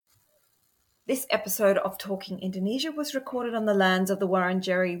This episode of Talking Indonesia was recorded on the lands of the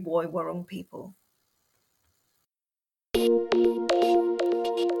Wurundjeri Woi Wurrung people. Merdeka!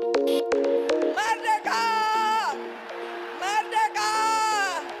 Merdeka!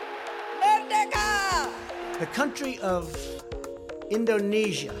 Merdeka! The country of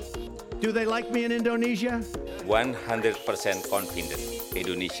Indonesia. Do they like me in Indonesia? 100% confident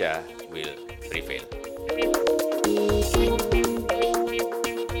Indonesia will prevail.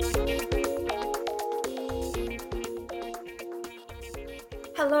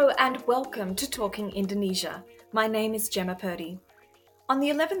 Hello and welcome to Talking Indonesia. My name is Gemma Purdy. On the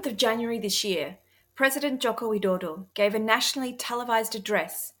 11th of January this year, President Joko Widodo gave a nationally televised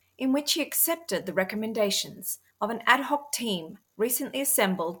address in which he accepted the recommendations of an ad hoc team recently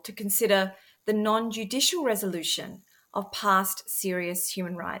assembled to consider the non-judicial resolution of past serious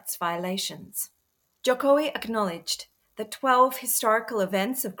human rights violations. Jokowi acknowledged that 12 historical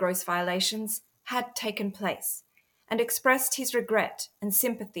events of gross violations had taken place and expressed his regret and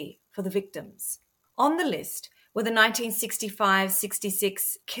sympathy for the victims. On the list were the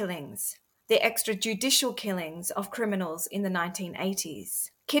 1965-66 killings, the extrajudicial killings of criminals in the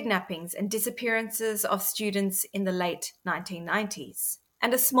 1980s, kidnappings and disappearances of students in the late 1990s,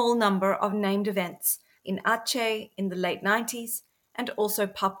 and a small number of named events in Aceh in the late 90s and also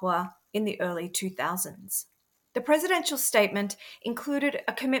Papua in the early 2000s. The presidential statement included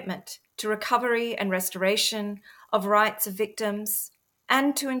a commitment to recovery and restoration of rights of victims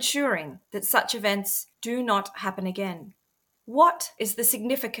and to ensuring that such events do not happen again. What is the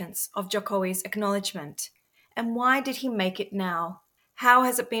significance of Jokowi's acknowledgement, and why did he make it now? How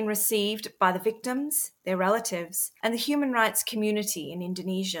has it been received by the victims, their relatives, and the human rights community in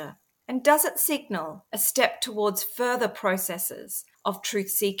Indonesia? And does it signal a step towards further processes of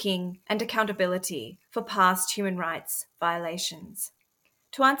truth-seeking and accountability for past human rights violations?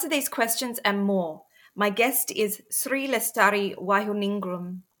 To answer these questions and more, my guest is Sri Lestari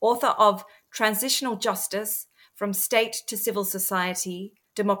Wahyuningrum, author of Transitional Justice: From State to Civil Society,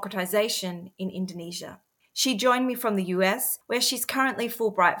 Democratization in Indonesia. She joined me from the US, where she's currently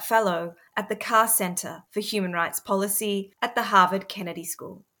Fulbright Fellow at the Carr Center for Human Rights Policy at the Harvard Kennedy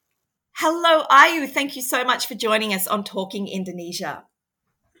School. Hello, Ayu. Thank you so much for joining us on Talking Indonesia.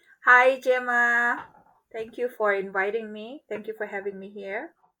 Hi, Gemma. Thank you for inviting me. Thank you for having me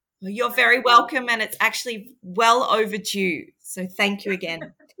here. Well, you're very welcome, and it's actually well overdue. So thank you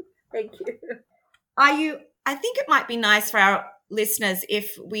again. Thank you. Ayu, I think it might be nice for our listeners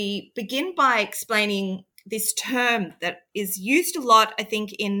if we begin by explaining this term that is used a lot, I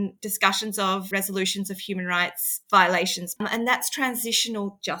think, in discussions of resolutions of human rights violations, and that's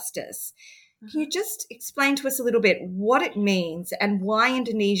transitional justice. Can you just explain to us a little bit what it means and why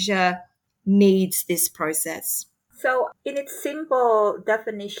Indonesia needs this process? So, in its simple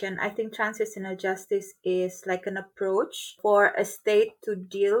definition, I think transitional justice is like an approach for a state to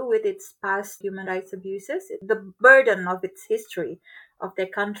deal with its past human rights abuses, the burden of its history of their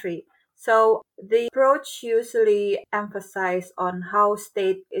country. So the approach usually emphasizes on how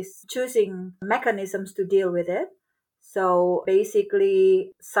state is choosing mechanisms to deal with it. So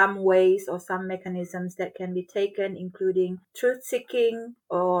basically some ways or some mechanisms that can be taken, including truth-seeking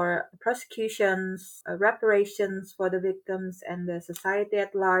or prosecutions, reparations for the victims and the society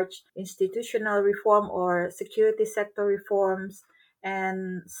at large, institutional reform or security sector reforms,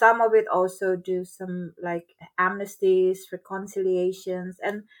 and some of it also do some like amnesties, reconciliations,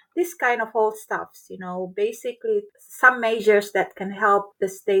 and this kind of whole stuffs, basically some measures that can help the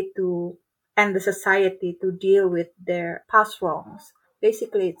state to and the society to deal with their past wrongs.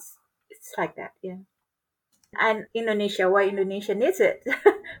 Basically it's like that, yeah. And Indonesia, why Indonesia needs it?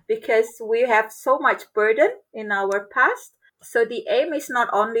 Because we have so much burden in our past. So the aim is not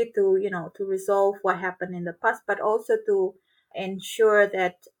only to resolve what happened in the past, but also to ensure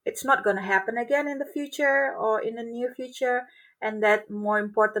that it's not going to happen again in the future or in the near future. And that more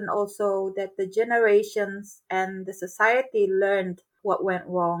important also that the generations and the society learned what went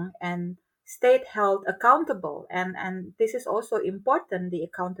wrong and state held accountable. And this is also important, the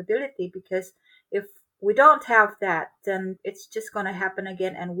accountability, because if we don't have that, then it's just going to happen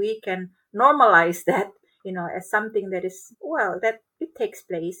again, and we can normalize that, as something that is, that it takes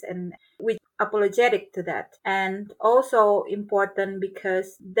place, and we apologetic to that. And also important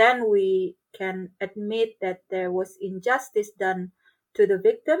because then we can admit that there was injustice done to the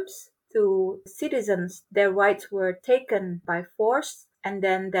victims, to citizens. Their rights were taken by force, and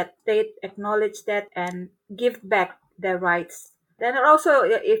then that state acknowledge that and give back their rights. Then it also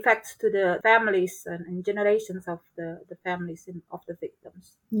affects to the families and generations of the families of the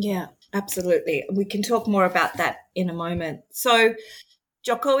victims. Yeah, absolutely. We can talk more about that in a moment. So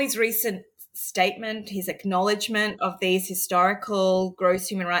Jokowi's recent statement, his acknowledgement of these historical gross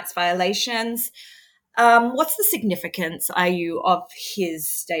human rights violations. What's the significance, Ayu, of his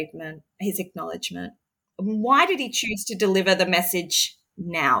statement, his acknowledgement? Why did he choose to deliver the message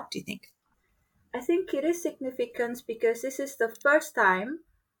now, do you think? I think it is significant because this is the first time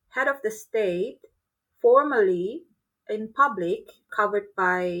head of the state formally in public, covered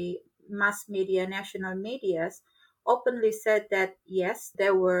by mass media, national medias, openly said that yes,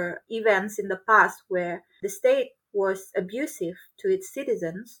 there were events in the past where the state was abusive to its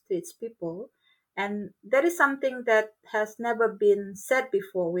citizens, to its people. And that is something that has never been said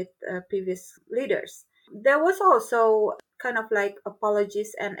before with previous leaders. There was also kind of like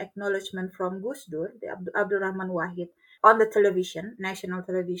apologies and acknowledgement from Gus Dur, the Abdul Rahman Wahid, on the television, national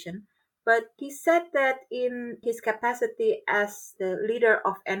television. But he said that in his capacity as the leader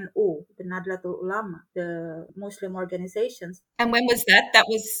of NU, the Nahdlatul Ulama, the Muslim organizations. And when was that? That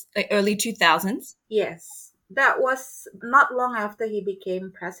was the early 2000s? Yes, that was not long after he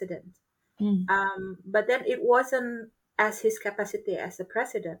became president. But then it wasn't as his capacity as a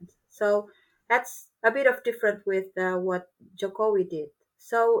president. So that's a bit of different with what Jokowi did.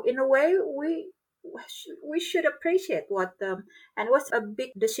 So in a way, we should appreciate what and it was a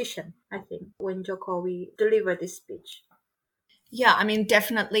big decision, I think, when Jokowi delivered this speech. Yeah, I mean,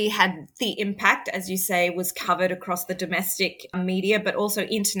 definitely had the impact, as you say, was covered across the domestic media, but also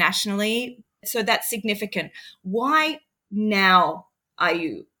internationally. So that's significant. Why now,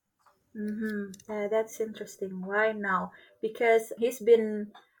 Ayu? That's interesting. Why now? Because he's been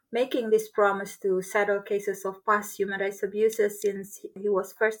making this promise to settle cases of past human rights abuses since he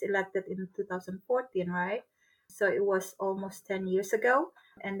was first elected in 2014, right? So it was almost 10 years ago.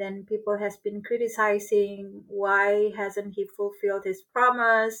 And then people has been criticizing why hasn't he fulfilled his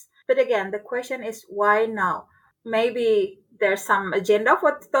promise. But again, the question is why now? Maybe there's some agenda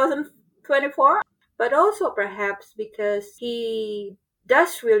for 2024, but also perhaps because he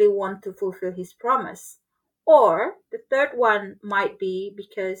does really want to fulfill his promise. Or the third one might be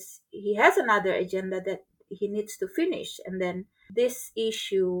because he has another agenda that he needs to finish, and then this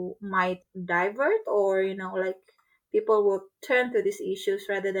issue might divert, or like people will turn to these issues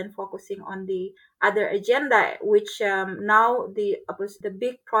rather than focusing on the other agenda, which now the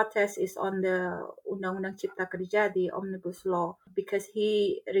big protest is on the Undang-Undang Cipta Kerja, the Omnibus Law, because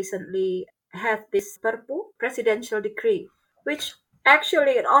he recently had this Perpu presidential decree, which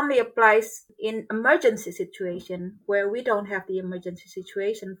actually it only applies in emergency situation where we don't have the emergency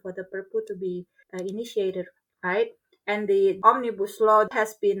situation for the Perpu to be initiated, right? And the omnibus law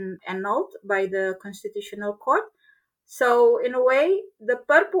has been annulled by the Constitutional Court. So in a way, the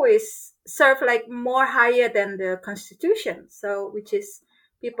Perpu is served like more higher than the Constitution. So which is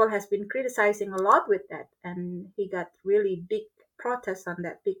people has been criticizing a lot with that, and he got really big protests on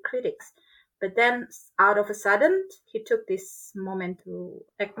that, big critics. But then, out of a sudden, he took this moment to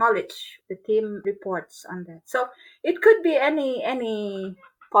acknowledge the team reports on that. So it could be any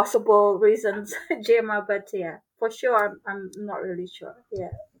possible reasons, Gemma. But yeah, for sure, I'm not really sure. Yeah.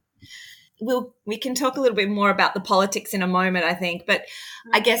 We can talk a little bit more about the politics in a moment, I think. But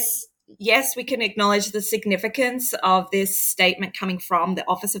I guess, yes, we can acknowledge the significance of this statement coming from the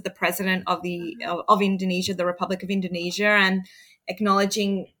office of the president of of Indonesia, the Republic of Indonesia, and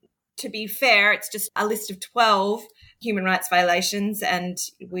acknowledging, to be fair, it's just a list of 12 human rights violations, and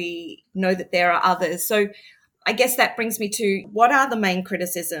we know that there are others. So I guess that brings me to, what are the main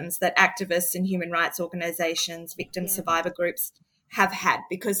criticisms that activists and human rights organizations, victim survivor groups have had?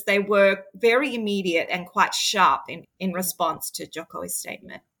 Because they were very immediate and quite sharp in response to Jokowi's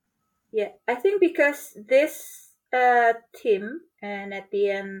statement. Yeah, I think because this team, and at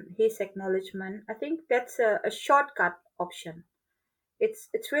the end, his acknowledgement, I think that's a shortcut option.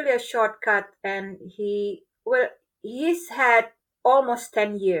 It's really a shortcut, and he's had almost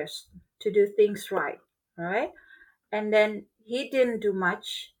 10 years to do things right, and then he didn't do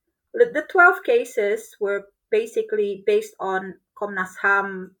much. The 12 cases were basically based on Komnas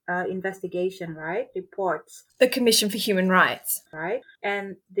HAM investigation, right, reports, The Commission for Human Rights. right,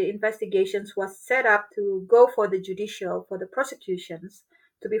 and the investigations was set up to go for the judicial, for the prosecutions,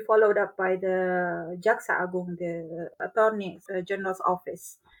 to be followed up by the Jaksa Agung, the Attorney General's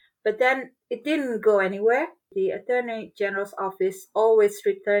office. But then it didn't go anywhere. The Attorney General's office always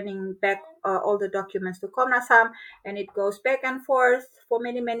returning back all the documents to Komnas HAM, and it goes back and forth for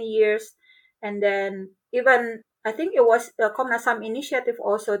many, many years. And then even, I think it was the Komnas HAM initiative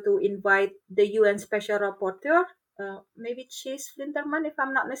also to invite the UN Special Rapporteur, maybe Chase Flinterman, if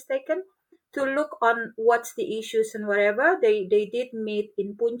I'm not mistaken, to look on what's the issues and whatever. They did meet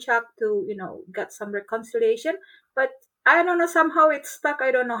in Puncak to get some reconciliation, but I don't know, somehow it's stuck.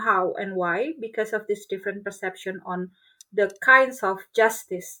 I don't know how and why, because of this different perception on the kinds of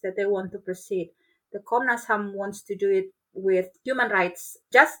justice that they want to proceed. The Komnas HAM wants to do it with human rights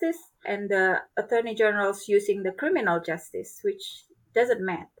justice, and the attorney general's using the criminal justice, which doesn't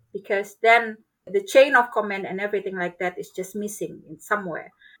match, because then the chain of command and everything like that is just missing in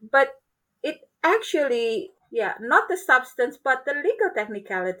somewhere. But it actually, yeah, not the substance, but the legal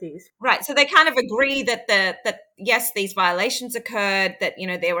technicalities. Right. So they kind of agree that yes, these violations occurred, that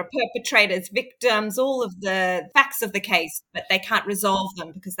there were perpetrators, victims, all of the facts of the case, but they can't resolve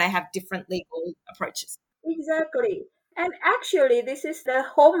them because they have different legal approaches. Exactly. And actually, this is the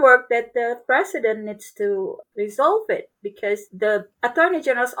homework that the president needs to resolve it, because the attorney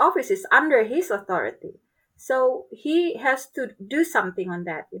general's office is under his authority. So he has to do something on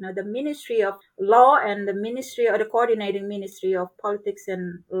that. The Ministry of Law and the Ministry, or the coordinating Ministry of Politics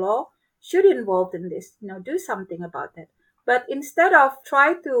and Law, should involve in this, do something about that. But instead of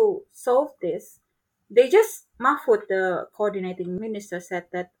try to solve this, they just, Mahfoud, the coordinating minister, said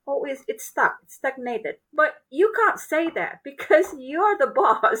that, oh, it's stuck, it's stagnated. But you can't say that, because you're the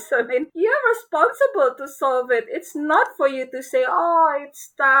boss. I mean, you're responsible to solve it. It's not for you to say, oh, it's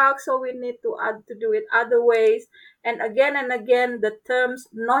stuck, so we need to do it other ways. And again, the terms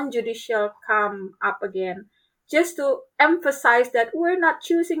non-judicial come up again, just to emphasize that we're not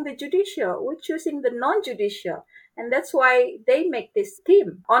choosing the judicial, we're choosing the non-judicial. And that's why they make this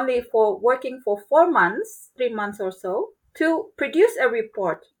team only for working for 4 months, 3 months or so, to produce a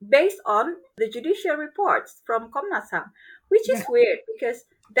report based on the judicial reports from Komnas HAM, which is weird, because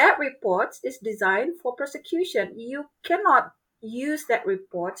that report is designed for prosecution. You cannot use that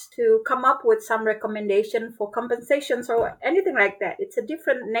report to come up with some recommendation for compensations or anything like that. It's a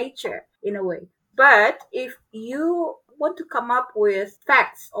different nature in a way. But if you want to come up with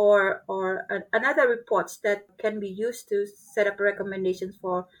facts or another reports that can be used to set up recommendations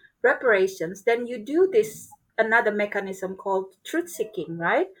for reparations, then you do this another mechanism called truth seeking,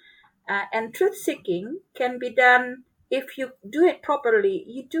 right? And truth seeking can be done, if you do it properly,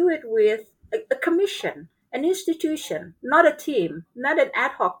 you do it with a commission, an institution, not a team, not an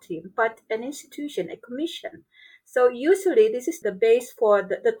ad hoc team, but an institution, a commission. So usually this is the base for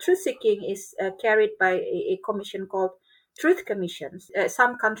the truth seeking is carried by a commission called Truth Commissions.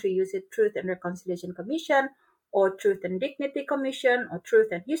 Some countries use it Truth and Reconciliation Commission, or Truth and Dignity Commission, or Truth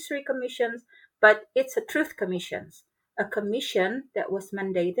and History Commissions, but it's a Truth Commissions, a commission that was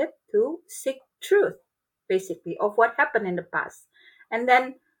mandated to seek truth, basically, of what happened in the past. And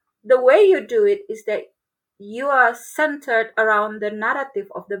then the way you do it is that you are centered around the narrative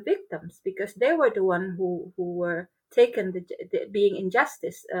of the victims, because they were the one who were taken the being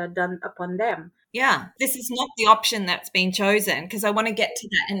injustice done upon them. Yeah, this is not the option that's been chosen, because I want to get to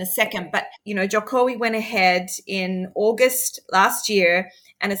that in a second. But, Jokowi went ahead in August last year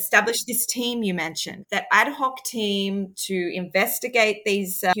and established this team you mentioned, that ad hoc team to investigate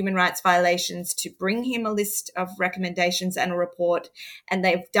these human rights violations, to bring him a list of recommendations and a report. And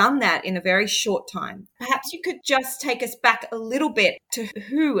they've done that in a very short time. Perhaps you could just take us back a little bit to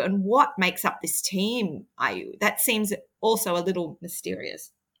who and what makes up this team, Ayu. That seems also a little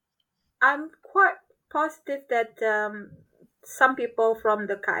mysterious. I'm quite positive that some people from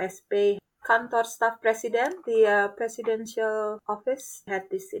the KSP, Kantor Staff President, the presidential office, had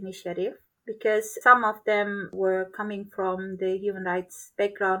this initiative, because some of them were coming from the human rights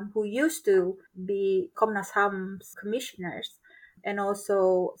background, who used to be Komnas HAM's commissioners, and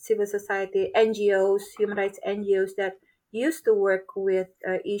also civil society NGOs, human rights NGOs that used to work with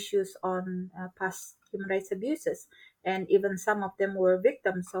issues on past human rights abuses. And even some of them were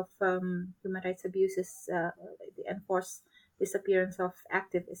victims of human rights abuses, the enforced disappearance of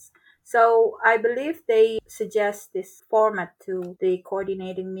activists. So I believe they suggest this format to the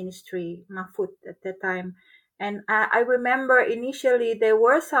coordinating ministry, Mahfoud, at the time. And I remember initially there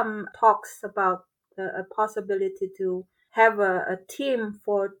were some talks about a possibility to have a team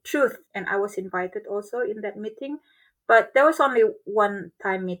for truth, and I was invited also in that meeting. But there was only one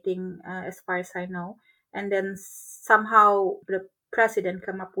time meeting, as far as I know. And then somehow the president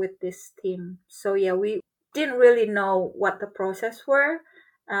came up with this team. So yeah, we didn't really know what the process were,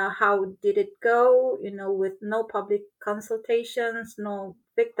 how did it go, with no public consultations, no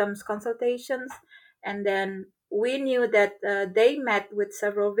victims consultations. And then we knew that they met with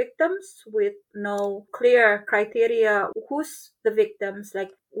several victims with no clear criteria who's the victims,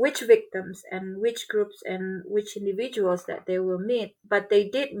 like which victims and which groups and which individuals that they will meet. But they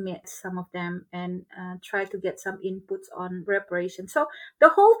did meet some of them and try to get some inputs on reparations. So the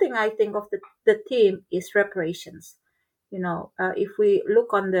whole thing, I think, of the team is reparations. If we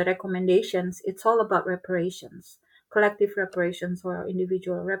look on the recommendations, it's all about reparations. collective reparations or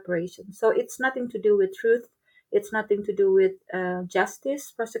individual reparations. So it's nothing to do with truth. It's nothing to do with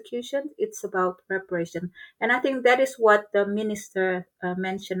justice, prosecution. It's about reparation. And I think that is what the minister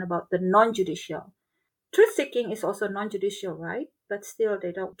mentioned about the non-judicial. Truth seeking is also non-judicial, right? But still,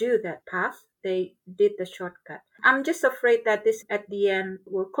 they don't do that path. They did the shortcut. I'm just afraid that this at the end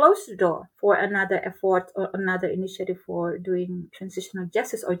will close the door for another effort or another initiative for doing transitional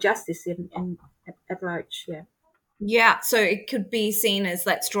justice or justice at large. Yeah. Yeah, so it could be seen as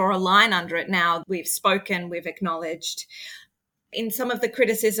let's draw a line under it now. We've spoken, we've acknowledged. In some of the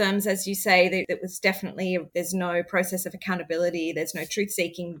criticisms, as you say, that was definitely, there's no process of accountability, there's no truth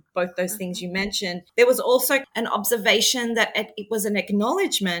seeking, both those things you mentioned. There was also an observation that it was an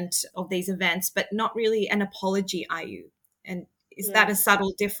acknowledgement of these events, but not really an apology, Ayu. And is that a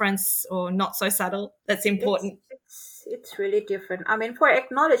subtle difference or not so subtle? That's important. It's really different. I mean, for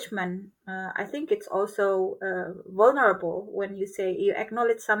acknowledgement, I think it's also vulnerable when you say you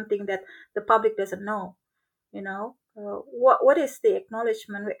acknowledge something that the public doesn't know. You know, what is the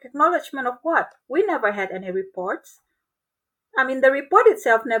acknowledgement? Acknowledgement of what? We never had any reports. I mean, the report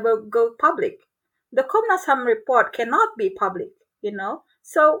itself never go public. The Komnas HAM report cannot be public. You know,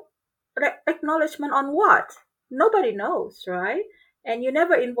 so acknowledgement on what? Nobody knows, right? And you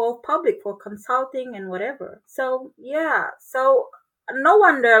never involve public for consulting and whatever. So yeah, so no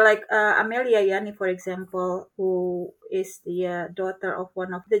wonder like Amelia Yani, for example, who is the daughter of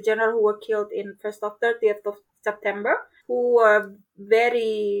one of the general who were killed in 1st of 30th of September, who were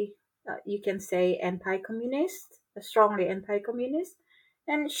very, you can say, anti-communist, strongly anti-communist.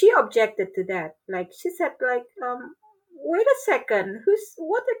 And she objected to that. Like she said, like, wait a second,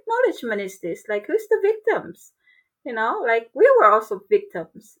 what acknowledgement is this? Like, who's the victims? You know, like we were also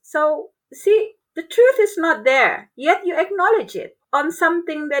victims. So see, the truth is not there, yet you acknowledge it on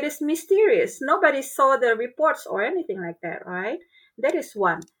something that is mysterious. Nobody saw the reports or anything like that, right? That is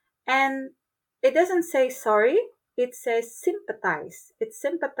one. And it doesn't say sorry. It says sympathize. It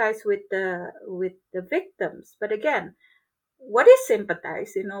sympathize with the victims. But again, what is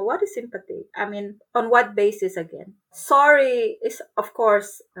sympathize? You know, what is sympathy? I mean, on what basis again? Sorry is, of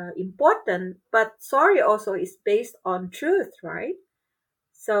course, important, but sorry also is based on truth, right?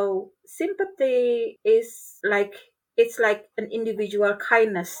 So sympathy is like, it's like an individual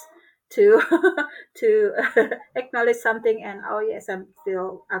kindness to to acknowledge something and oh yes, I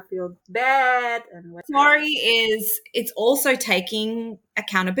feel bad and what. Sorry it's also taking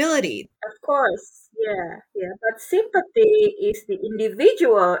accountability. Of course, yeah. But sympathy is the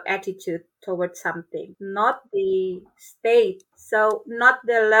individual attitude towards something, not the state. So not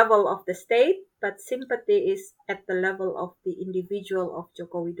the level of the state, but sympathy is at the level of the individual of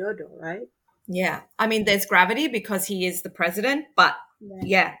Joko Widodo, right? Yeah. I mean, there's gravity because he is the president, but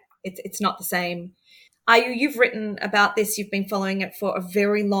yeah, it's not the same. Ayu, you've written about this. You've been following it for a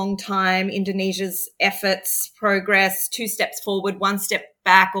very long time. Indonesia's efforts, progress, 2 steps forward, 1 step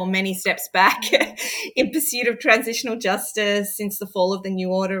back, or many steps back in pursuit of transitional justice since the fall of the new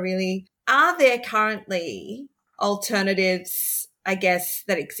order, really. Are there currently alternatives, I guess,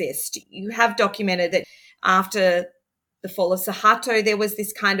 that exist? You have documented that after the fall of Suharto, there was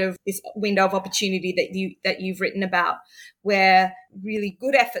this window of opportunity that you've written about, where really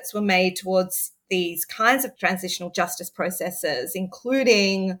good efforts were made towards these kinds of transitional justice processes,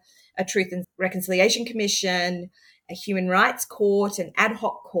 including a Truth and Reconciliation Commission, a human rights court, and ad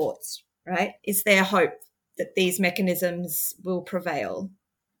hoc courts, right? Is there hope that these mechanisms will prevail?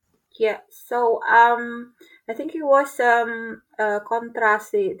 Yeah, so I think it was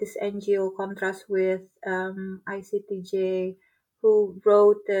contrast this NGO contrast with ICTJ, who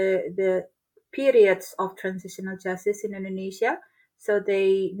wrote the periods of transitional justice in Indonesia. So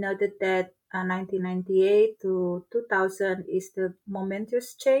they noted that 1998 to 2000 is the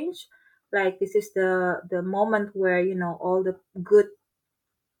momentous change. Like this is the moment where all the good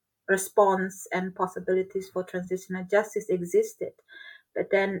response and possibilities for transitional justice existed. But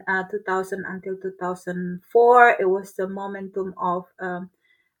then 2000 until 2004, it was the momentum of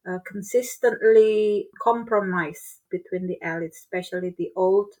consistently compromise between the elites, especially the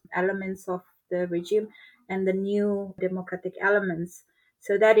old elements of the regime and the new democratic elements.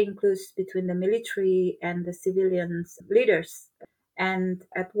 So that includes between the military and the civilians leaders. And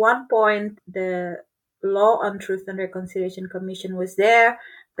at one point, the Law on Truth and Reconciliation Commission was there,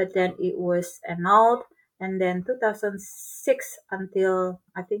 but then it was annulled. And then 2006 until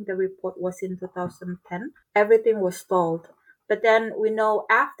I think the report was in 2010, everything was stalled. But then we know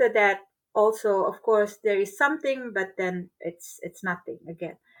after that also, of course, there is something, but then it's nothing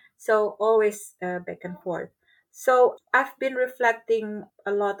again. So always back and forth. So I've been reflecting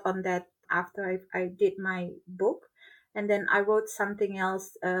a lot on that after I did my book. And then I wrote something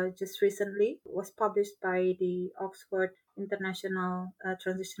else just recently. It was published by the Oxford International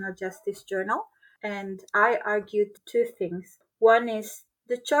Transitional Justice Journal. And I argued two things. One is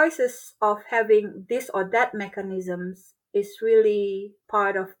the choices of having this or that mechanisms is really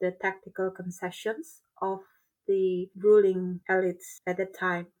part of the tactical concessions of the ruling elites at the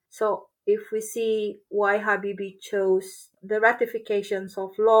time. So if we see why Habibie chose the ratifications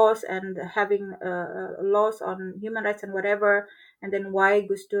of laws and having laws on human rights and whatever, and then why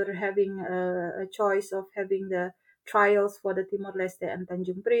Gus Dur having a choice of having the trials for the Timor-Leste and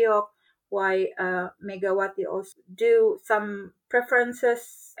Tanjung Priok, why Megawati also do some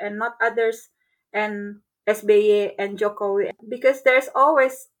preferences and not others, and SBY and Jokowi, because there's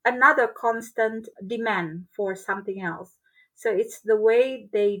always another constant demand for something else. So it's the way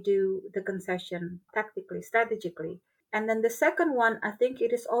they do the concession tactically, strategically. And then the second one, I think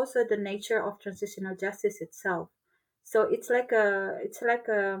it is also the nature of transitional justice itself. So it's like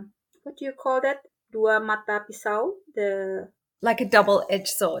a what do you call that? Dua mata pisau, the Like a double-edged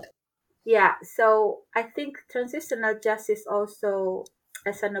sword. yeah, so I think transitional justice also,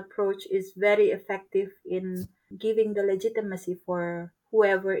 as an approach, is very effective in giving the legitimacy for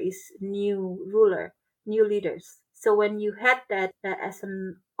whoever is new ruler, new leaders. So when you had that as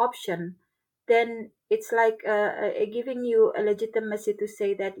an option, then it's like giving you a legitimacy to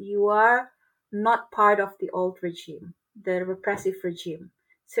say that you are not part of the old regime, the repressive regime.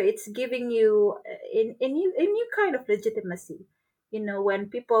 So it's giving you a new kind of legitimacy, when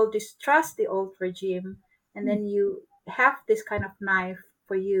people distrust the old regime, and then you have this kind of knife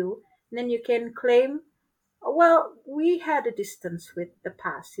for you, and then you can claim, well, we had a distance with the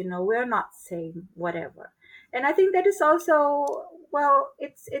past, we're not same, whatever. And I think that is also, well,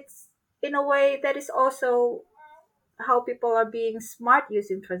 it's in a way that is also how people are being smart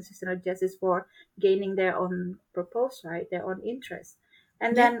using transitional justice for gaining their own purpose, right? Their own interest.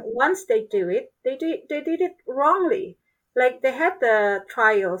 And Yeah. then once they do it, they did it wrongly. Like they had the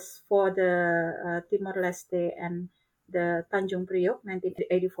trials for the Timor Leste and the Tanjung Priok,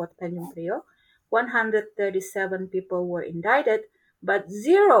 1984 Tanjung Priok. 137 people were indicted, but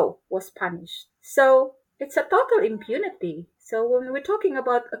zero was punished. So it's a total impunity. So when we're talking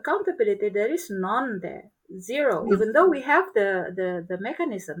about accountability, there is none there, zero, even though we have the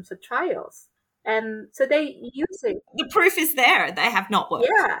mechanisms, the trials. And so they use it. The proof is there. They have not worked.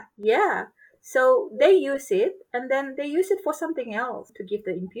 Yeah. So they use it, and then they use it for something else to give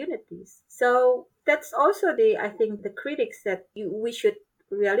the impunities. So that's also I think the critics that we should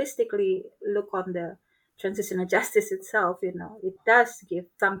realistically look on the transitional justice itself. It does give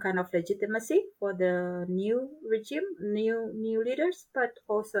some kind of legitimacy for the new regime, new leaders, but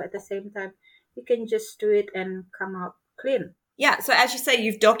also at the same time, you can just do it and come out clean. Yeah. So as you say,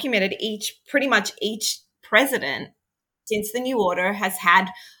 you've documented pretty much each president since the new order has had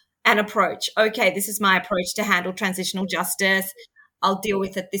an approach. Okay, this is my approach to handle transitional justice. I'll deal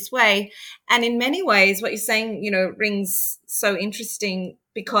with it this way. And in many ways, what you're saying, rings so interesting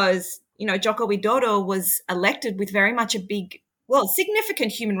because, Joko Widodo was elected with very much a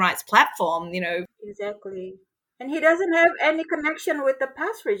significant human rights platform, Exactly. And he doesn't have any connection with the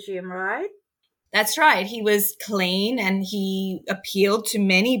past regime, right? That's right. He was clean and he appealed to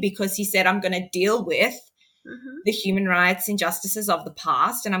many because he said, I'm going to deal with the human rights injustices of the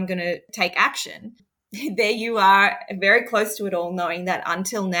past and I'm going to take action. There you are, very close to it all, knowing that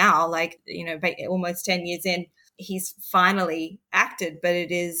until now, almost 10 years in, he's finally acted, but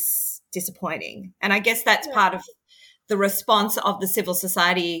it is disappointing. And I guess that's part of the response of the civil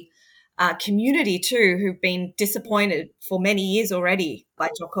society community too, who've been disappointed for many years already by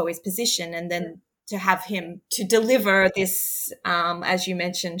Jokowi's position. And then to have him to deliver this, as you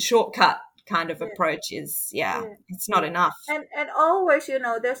mentioned, shortcut kind of approach is, it's not enough. And always,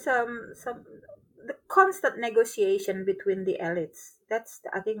 there's some the constant negotiation between the elites. That's,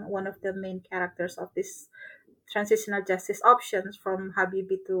 I think, one of the main characters of this transitional justice options from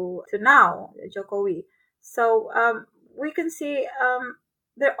Habibie to now Jokowi. So we can see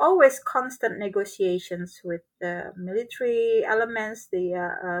there are always constant negotiations with the military elements,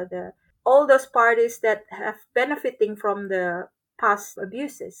 the all those parties that have benefiting from the past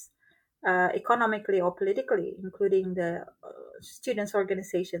abuses, economically or politically, including the students'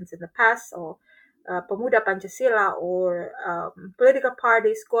 organizations in the past, or Pemuda Pancasila, or political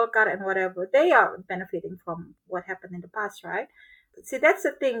parties, Golkar and whatever. They are benefiting from what happened in the past, right? See, that's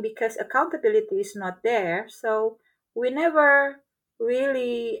the thing, because accountability is not there. So we never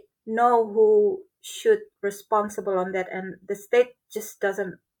really know who should responsible on that, and the state just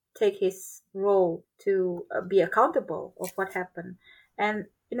doesn't take his role to be accountable of what happened. And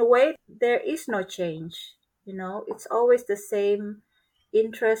in a way, there is no change. It's always the same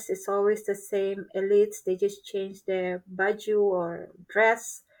interest, it's always the same elites. They just change their baju or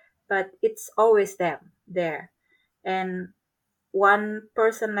dress, but it's always them there. And one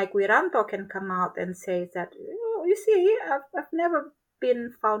person like Wiranto can come out and say that, you see, I've never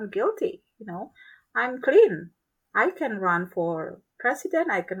been found guilty. I'm clean. I can run for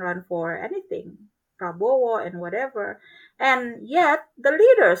president. I can run for anything, Prabowo and whatever. And yet the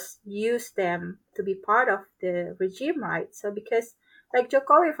leaders use them to be part of the regime, right? So because like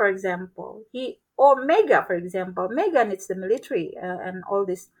Jokowi, for example, or Mega, for example, Mega needs the military and all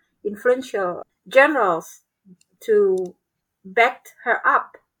these influential generals to back her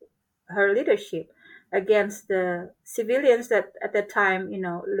up, her leadership against the civilians that at the time,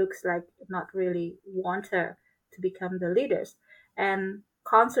 looks like not really want her to become the leaders. And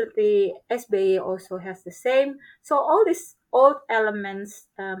constantly, SBA also has the same. So all these old elements,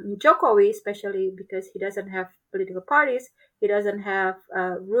 Jokowi, especially because he doesn't have political parties, he doesn't have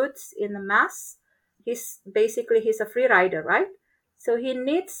roots in the mass. He's a free rider, right? So he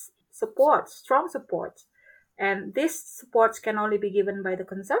needs support, strong support. And these supports can only be given by the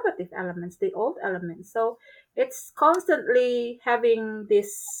conservative elements, the old elements. So it's constantly having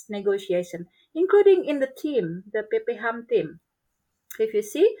this negotiation, including in the team, the PPHAM team. If you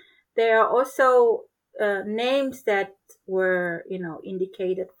see, there are also names that were,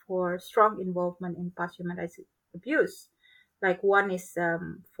 indicated for strong involvement in past human rights abuse. Like one is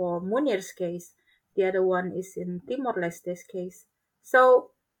for Munir's case, the other one is in Timor-Leste's case. So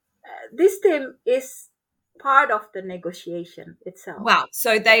this team is part of the negotiation itself. Wow.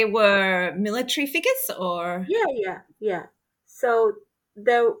 So they were military figures or? Yeah. So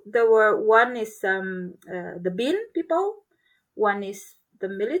there were, one is the Bin people, one is the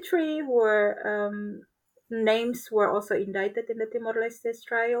military who were names were also indicted in the Timor-Leste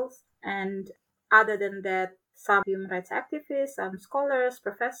trials. And other than that, some human rights activists, some scholars,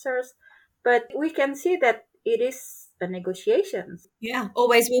 professors. But we can see that it is a negotiation. Yeah,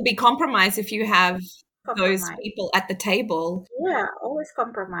 always will be compromise if you have those people at the table. Yeah, always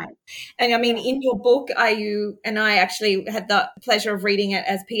compromise. And I mean, in your book, and I actually had the pleasure of reading it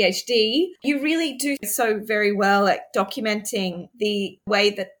as PhD, you really do so very well at documenting the way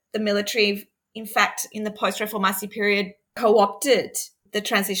that the military, in fact, in the post-Reformasi period, co-opted the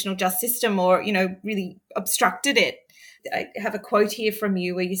transitional justice system or, really obstructed it. I have a quote here from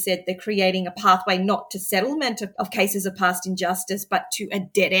you where you said they're creating a pathway not to settlement of cases of past injustice, but to a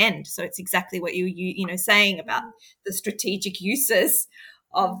dead end. So it's exactly what you saying about the strategic uses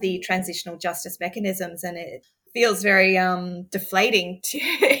of the transitional justice mechanisms, and it feels very deflating to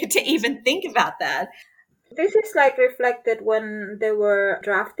even think about that. This is like reflected when they were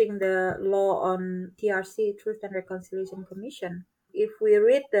drafting the law on TRC, Truth and Reconciliation Commission. If we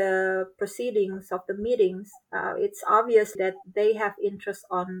read the proceedings of the meetings, it's obvious that they have interest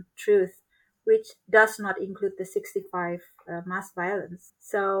on truth, which does not include the 65 mass violence.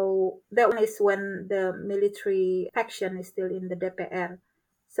 So that one is when the military faction is still in the DPR.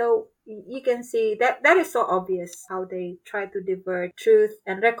 So you can see that is so obvious how they try to divert truth,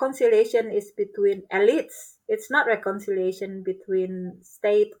 and reconciliation is between elites. It's not reconciliation between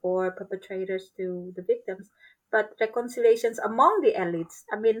state or perpetrators to the victims, but reconciliations among the elites.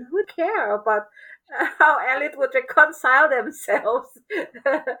 I mean, who care about how elite would reconcile themselves?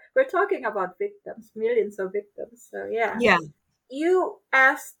 We're talking about victims, millions of victims. So yeah. You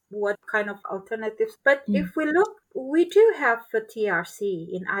asked what kind of alternatives, but if we look, we do have a TRC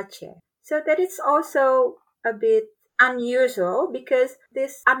in Aceh. So that is also a bit unusual because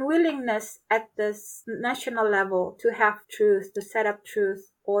this unwillingness at the national level to have truth, to set up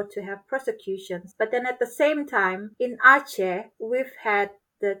truth, or to have prosecutions. But then at the same time, in Aceh, we've had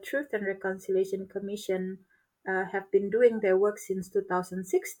the Truth and Reconciliation Commission have been doing their work since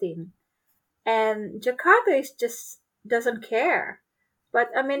 2016. And Jakarta is just doesn't care. But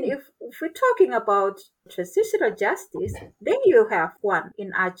I mean, if we're talking about transitional justice, then you have one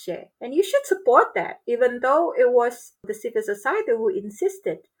in Aceh. And you should support that, even though it was the civil society who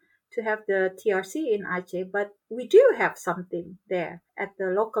insisted to have the TRC in Aceh. But we do have something there at the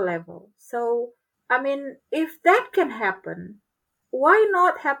local level. So, I mean, if that can happen, why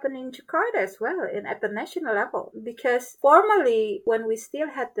not happen in Jakarta as well and at the national level? Because formally, when we still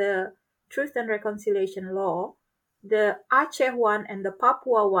had the Truth and Reconciliation law, the Aceh one and the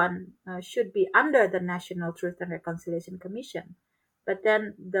Papua one should be under the National Truth and Reconciliation Commission. But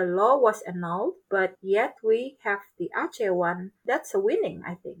then the law was annulled, but yet we have the Aceh one. That's a winning,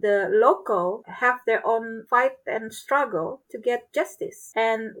 I think. The local have their own fight and struggle to get justice.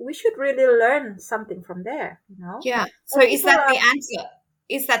 And we should really learn something from there, Yeah. So is that the answer?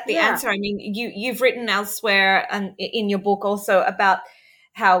 is that the Yeah. answer? I mean, you've written elsewhere and in your book also about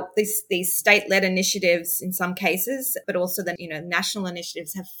how these state-led initiatives in some cases, but also the national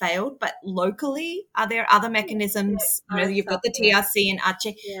initiatives have failed. But locally, are there other mechanisms? You've got the Yeah. TRC and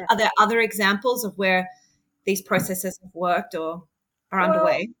Aceh. Yeah. Are there other examples of where these processes have worked or are Well,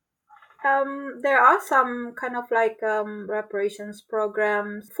 underway? there are some kind of like reparations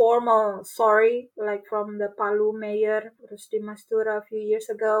programs, formal sorry, like from the Palu mayor Rusdi Mastura a few years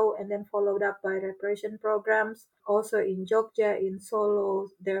ago, and then followed up by reparation programs. Also in Jogja, in Solo,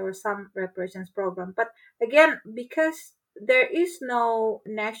 there were some reparations programs. But again, because there is no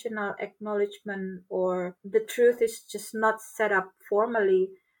national acknowledgement or the truth is just not set up formally,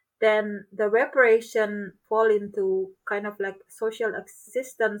 then the reparation fall into kind of like social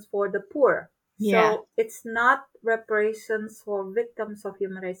assistance for the poor. Yeah. So it's not reparations for victims of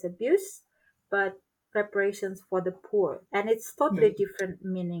human rights abuse, but reparations for the poor. And it's totally different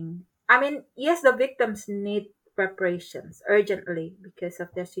meaning. I mean, yes, the victims need reparations urgently because of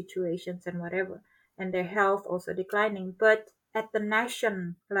their situations and whatever, and their health also declining. But at the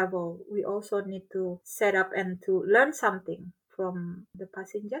nation level, we also need to set up and to learn something from the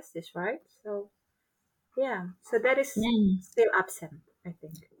past injustice, right? So yeah, so that is Mm. still absent, I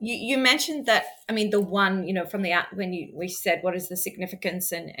think. You mentioned that, I mean, the one, from the when we said what is the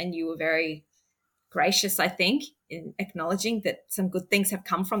significance, and you were very gracious, I think, in acknowledging that some good things have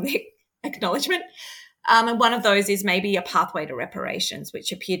come from the acknowledgement. And one of those is maybe a pathway to reparations,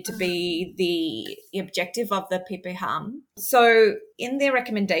 which appeared to be the objective of the PPHAM. So in their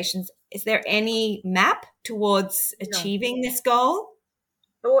recommendations, is there any map towards No. achieving this goal?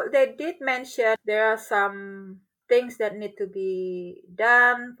 Oh, they did mention there are some things that need to be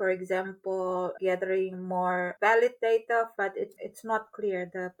done. For example, gathering more valid data, but it's not clear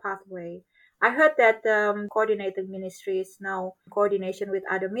the pathway. I heard that coordinated ministries now coordination with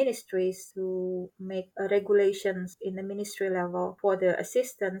other ministries to make regulations in the ministry level for the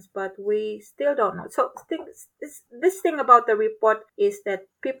assistance, but we still don't know. So this thing about the report is that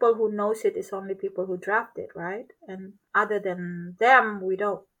people who knows it is only people who draft it, right? And other than them, we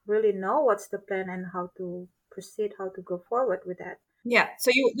don't really know what's the plan and how to proceed, how to go forward with that. Yeah. So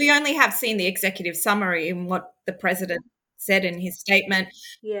we only have seen the executive summary and what the president said in his statement.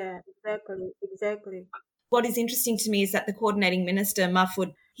 Yeah, exactly. What is interesting to me is that the coordinating minister,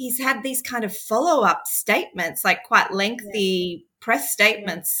 Mahfoud, he's had these kind of follow-up statements, like quite lengthy press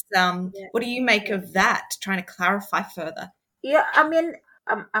statements. What do you make of that, trying to clarify further? Yeah, I mean,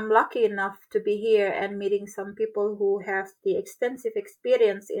 I'm lucky enough to be here and meeting some people who have the extensive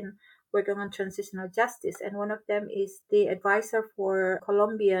experience in working on transitional justice, and one of them is the advisor for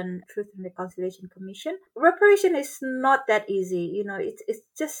Colombian Truth and Reconciliation Commission. Reparation is not that easy,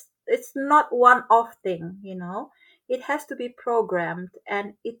 it's not one-off thing, It has to be programmed,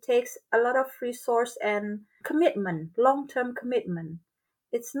 and it takes a lot of resource and commitment, long-term commitment.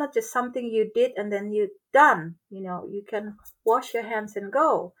 It's not just something you did and then you're done. You can wash your hands and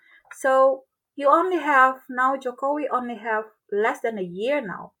go. So you only have now, Jokowi only have less than a year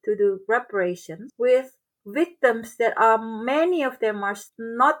now to do reparations with victims that are, many of them are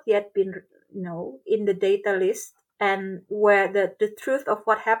not yet been, in the data list, and where the truth of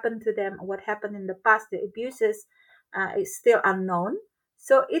what happened to them, what happened in the past, the abuses, is still unknown.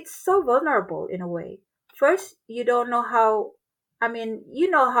 So it's so vulnerable in a way. First, you don't know how, I mean,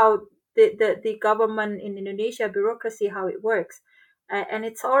 how the government in Indonesia, bureaucracy, how it works. And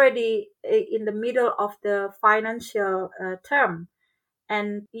it's already in the middle of the financial term.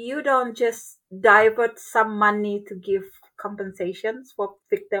 And you don't just divert some money to give compensations for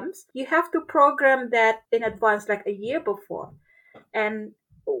victims. You have to program that in advance, like a year before. And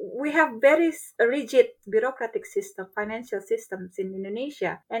we have very rigid bureaucratic system, financial systems in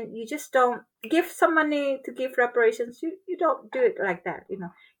Indonesia, and you just don't give some money to give reparations. You don't do it like that. It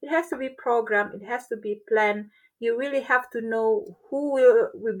has to be programmed. It has to be planned. You really have to know who will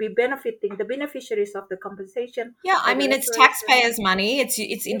be benefiting, the beneficiaries of the compensation. Yeah, I or the mean, it's reparation. taxpayers' money. It's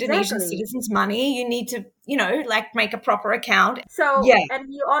Indonesian Exactly. citizens' money. You need to, make a proper account. So, Yeah.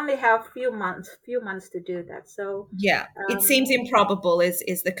 and you only have few months to do that. So, Yeah. It seems improbable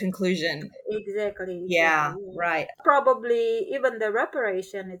is the conclusion. exactly. Yeah, right. Probably even the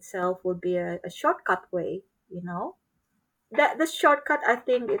reparation itself would be a shortcut way, That the shortcut, I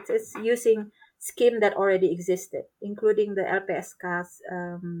think it's using scheme that already existed, including the LPSK's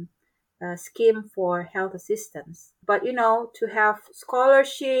scheme for health assistance. But to have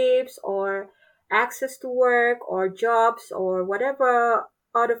scholarships or access to work or jobs or whatever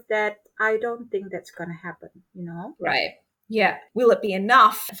out of that, I don't think that's gonna happen. Right. Yeah. Will it be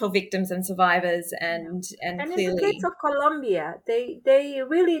enough for victims and survivors? And And in the clearly, case of Colombia, they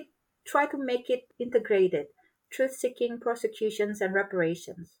really try to make it integrated, truth-seeking, prosecutions, and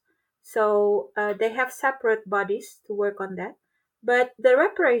reparations. So they have separate bodies to work on that, but the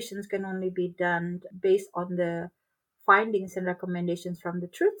reparations can only be done based on the findings and recommendations from the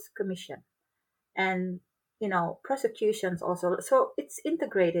Truth Commission, and prosecutions also. So it's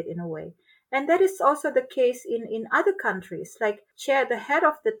integrated in a way, and that is also the case in other countries. Like chair the head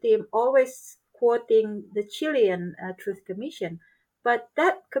of the team always quoting the Chilean Truth Commission, but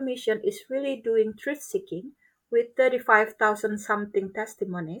that commission is really doing truth seeking with 35,000 something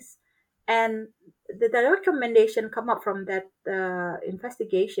testimonies, and the recommendation come up from that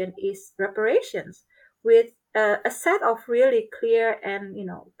investigation is reparations with a set of really clear and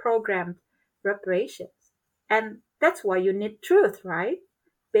programmed reparations. And that's why you need truth, right?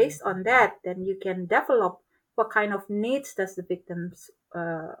 Based on that, then you can develop what kind of needs does the victims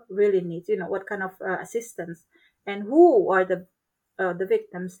really need, what kind of assistance, and who are the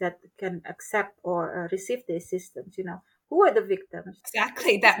victims that can accept or receive the assistance, who are the victims.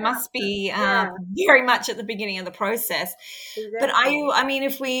 exactly. That must be Yeah, very much at the beginning of the process. But exactly. I mean,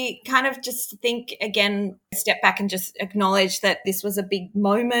 if we kind of just think again, step back and just acknowledge that this was a big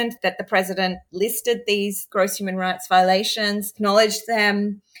moment, that the president listed these gross human rights violations, acknowledged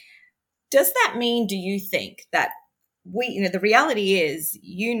them. Does that mean, do you think, that the reality is,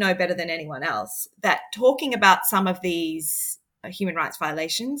 better than anyone else, that talking about some of these human rights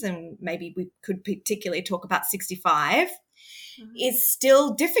violations, and maybe we could particularly talk about 65, Mhm. is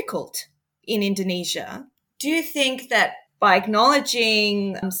still difficult in Indonesia? Do you think that by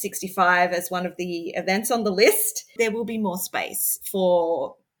acknowledging 65 as one of the events on the list, there will be more space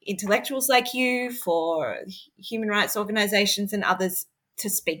for intellectuals like you, for human rights organizations and others to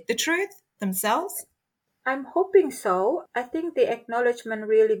speak the truth themselves? I'm hoping so. I think the acknowledgement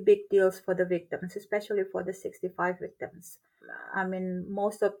really big deals for the victims, especially for the 65 victims. I mean,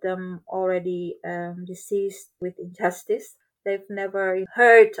 most of them already deceased with injustice. They've never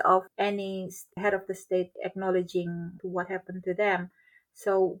heard of any head of the state acknowledging what happened to them.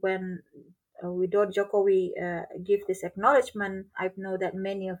 So when Widodo Jokowi give this acknowledgement, I know that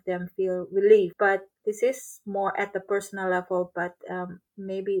many of them feel relief. But this is more at the personal level, but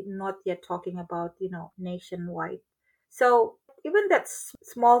maybe not yet talking about nationwide. So even that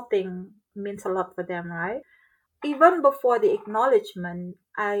small thing means a lot for them, right? Even before the acknowledgement,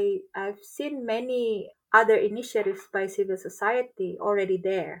 I've seen many other initiatives by civil society already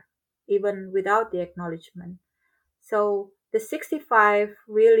there, even without the acknowledgement. So the 65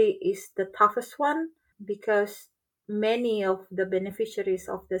 really is the toughest one because many of the beneficiaries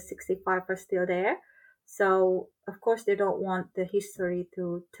of the 65 are still there. So of course they don't want the history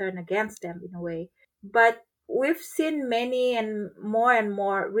to turn against them in a way. But we've seen many and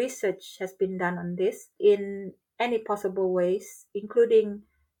more research has been done on this in any possible ways, including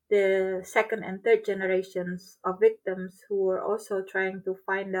the second and third generations of victims who are also trying to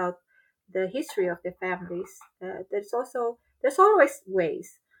find out the history of their families. There's always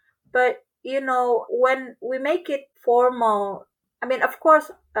ways, but when we make it formal, I mean, of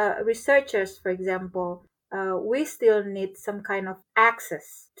course, researchers, for example, we still need some kind of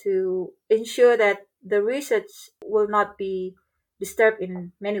access to ensure that the research will not be disturbed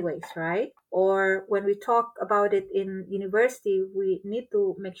in many ways, right? Or when we talk about it in university, we need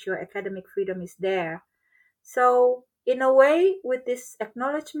to make sure academic freedom is there. So, in a way, with this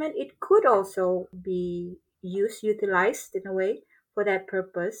acknowledgement, it could also be utilized in a way for that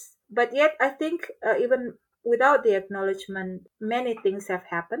purpose. But yet, I think even without the acknowledgement, many things have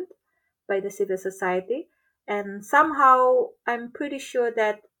happened by the civil society. And somehow, I'm pretty sure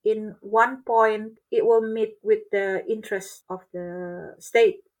that in one point, it will meet with the interest of the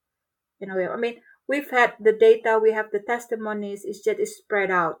state in a way. I mean, we've had the data, we have the testimonies, it's just it's spread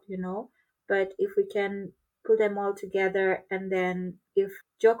out. But if we can put them all together, and then if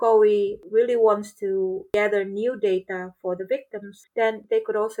Jokowi really wants to gather new data for the victims, then they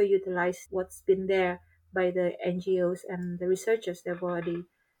could also utilize what's been there by the NGOs and the researchers. They've already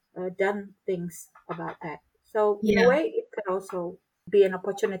done things about that. So in a Yeah. way, it could also be an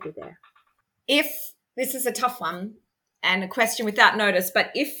opportunity there. If this is a tough one and a question without notice,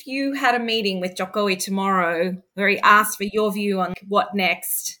 but if you had a meeting with Jokowi tomorrow where he asked for your view on what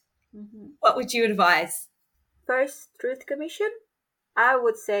next, Mhm. what would you advise? First, Truth Commission. I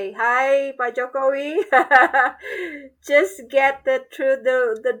would say, hi, Pak Jokowi. Just get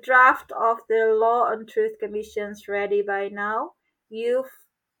the draft of the law on truth commissions ready by now. You've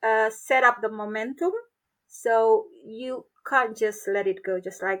set up the momentum, so you can't just let it go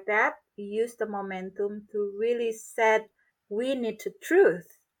just like that. Use the momentum to really set we need the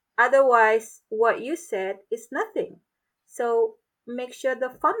truth. Otherwise, what you said is nothing. So make sure the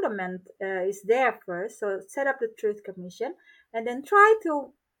fundament is there first. So set up the Truth Commission and then try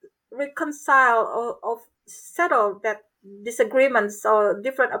to reconcile or settle that disagreements or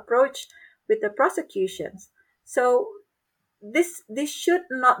different approach with the prosecutions. So this should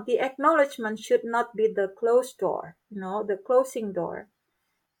not, the acknowledgement should not be the closed door, the closing door.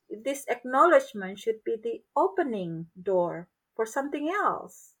 This acknowledgement should be the opening door for something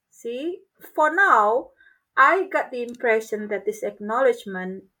else. See, for now, I got the impression that this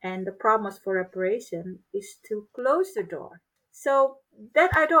acknowledgement and the promise for reparation is to close the door. So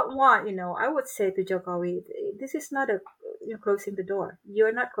that I don't want, I would say to Jokowi, this is not closing the door.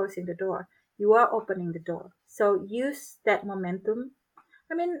 You're not closing the door. You are opening the door. So use that momentum.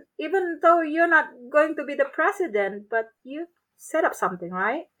 I mean, even though you're not going to be the president, but you set up something,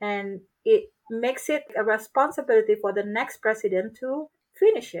 right? And it makes it a responsibility for the next president to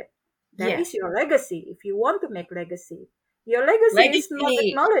finish it. That is your legacy. If you want to make legacy, your legacy is not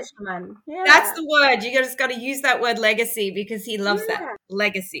acknowledgement. Yeah. That's the word. You just got to use that word legacy because he loves that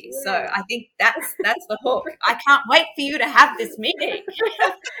legacy. Yeah. So I think that's the hook. I can't wait for you to have this meeting.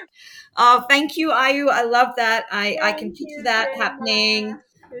 Oh, thank you, Ayu. I love that. I can picture that happening.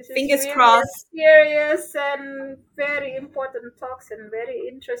 Fingers crossed. Serious and very important talks and very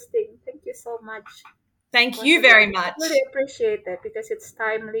interesting. Thank you so much. Thank you very much. I really appreciate that because it's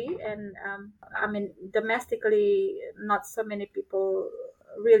timely and domestically not so many people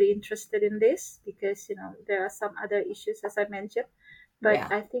really interested in this because there are some other issues as I mentioned,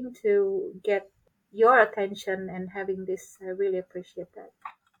 but I think to get your attention and having this, I really appreciate that.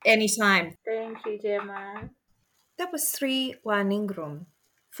 Anytime. Thank you, Gemma. That was Sri Waningrum,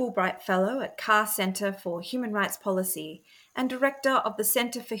 Fulbright Fellow at Carr Center for Human Rights Policy and Director of the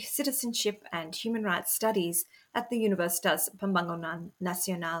Center for Citizenship and Human Rights Studies at the Universitas Pembangunan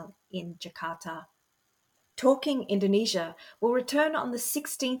Nasional in Jakarta. Talking Indonesia will return on the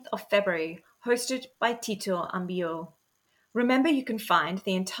 16th of February, hosted by Tito Ambio. Remember, you can find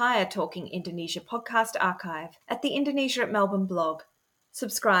the entire Talking Indonesia podcast archive at the Indonesia at Melbourne blog.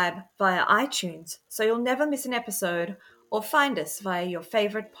 Subscribe via iTunes so you'll never miss an episode, or find us via your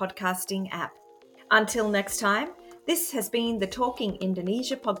favorite podcasting app. Until next time, this has been the Talking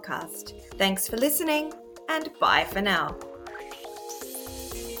Indonesia podcast. Thanks for listening, and bye for now.